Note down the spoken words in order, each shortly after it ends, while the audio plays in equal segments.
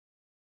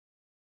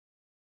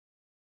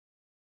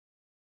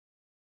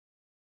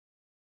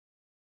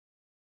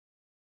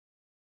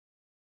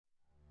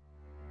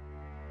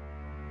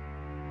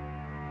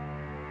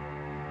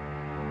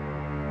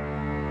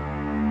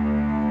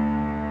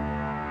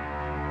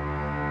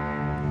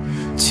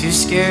Too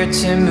scared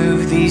to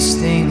move these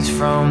things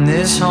from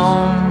this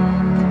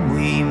home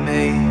we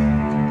made.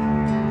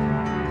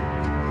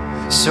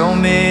 So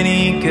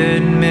many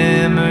good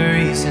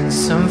memories and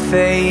some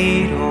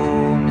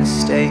fatal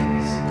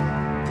mistakes.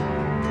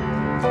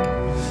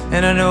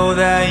 And I know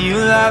that you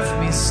love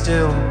me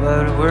still,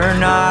 but we're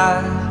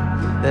not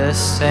the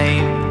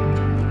same.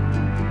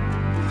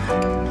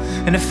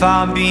 And if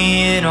I'm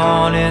being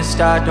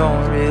honest, I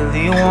don't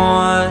really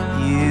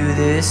want you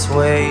this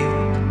way.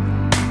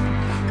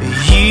 But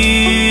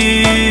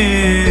you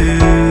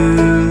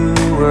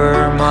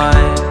were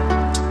mine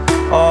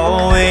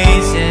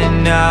always,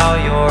 and now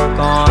you're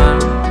gone.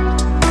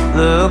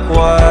 Look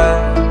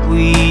what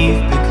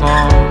we've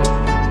become.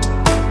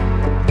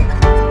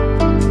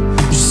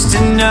 Just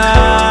another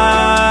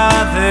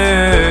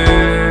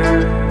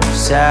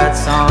sad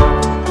song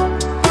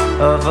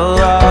of a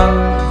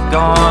love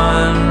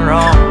gone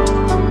wrong.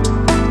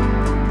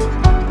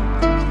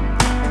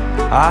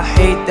 I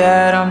hate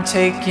that I'm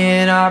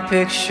taking our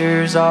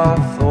pictures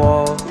off the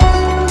wall.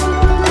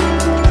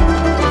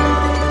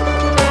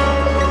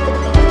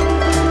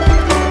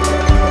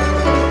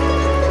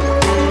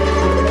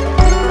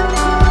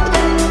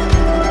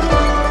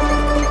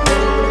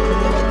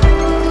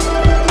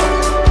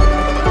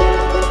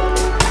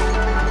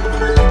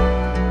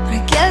 I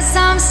guess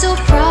I'm still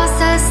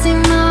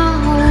processing, my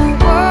whole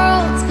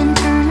world's been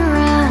turned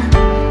around.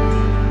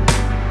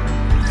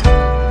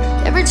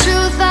 Every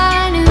truth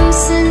I knew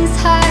since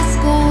high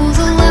school's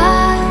a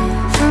lie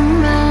from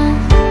around.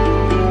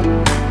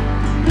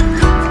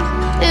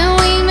 And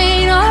we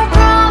made our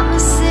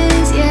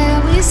promises, yeah,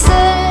 we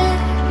said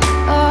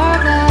our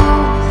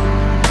vows.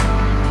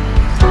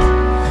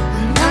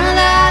 And none of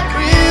that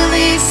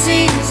really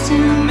seems to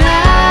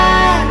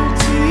matter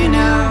to you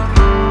now.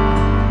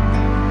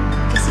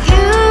 'Cause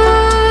you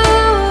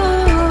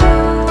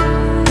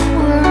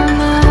were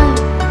mine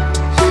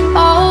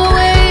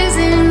always,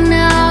 and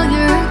now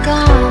you're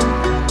gone.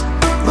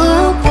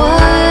 Look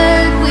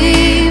what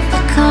we've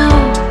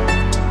become.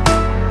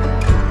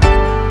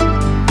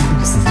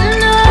 Just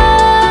another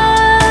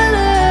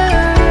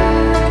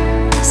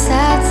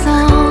sad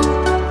song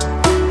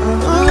of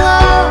a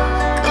love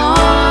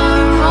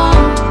gone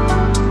wrong.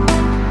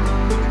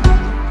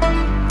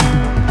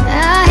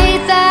 And I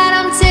hate that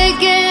I'm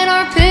taking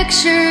our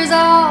pictures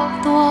off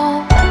the wall.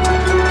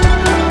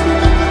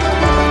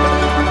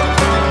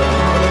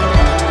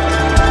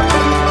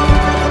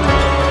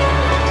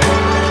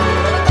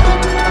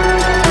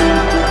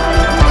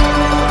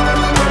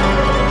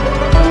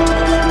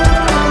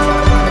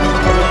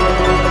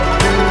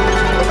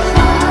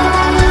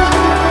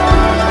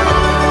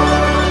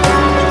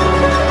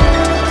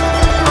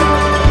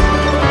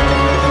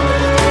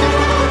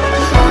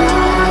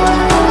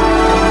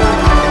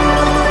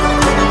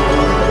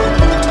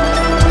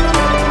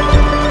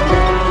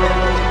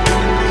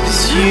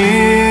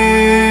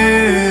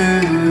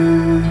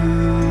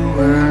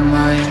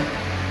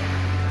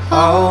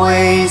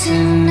 Always,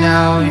 and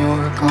now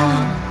you're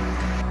gone.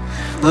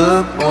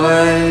 Look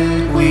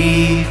what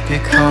we've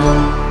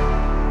become.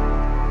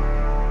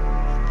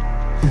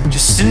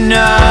 Just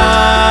another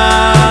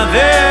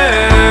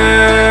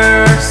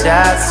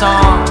sad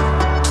song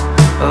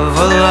of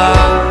a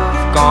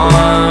love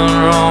gone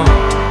wrong.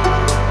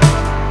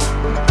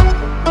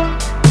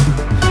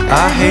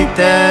 I hate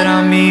that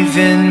I'm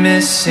even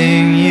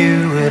missing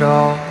you at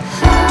all.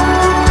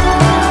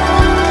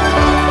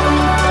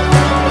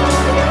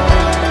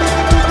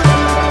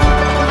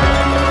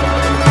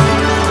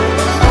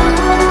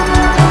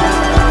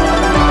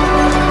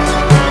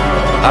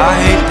 I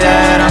hate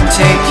that I'm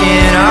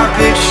taking our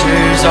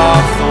pictures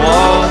off the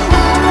wall.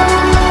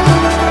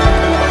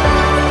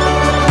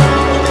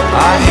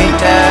 I hate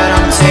that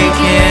I'm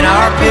taking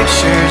our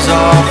pictures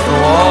off the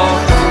wall.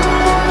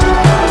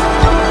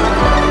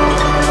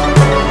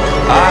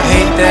 I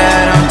hate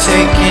that I'm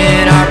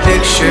taking our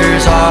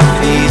pictures off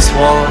these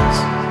walls.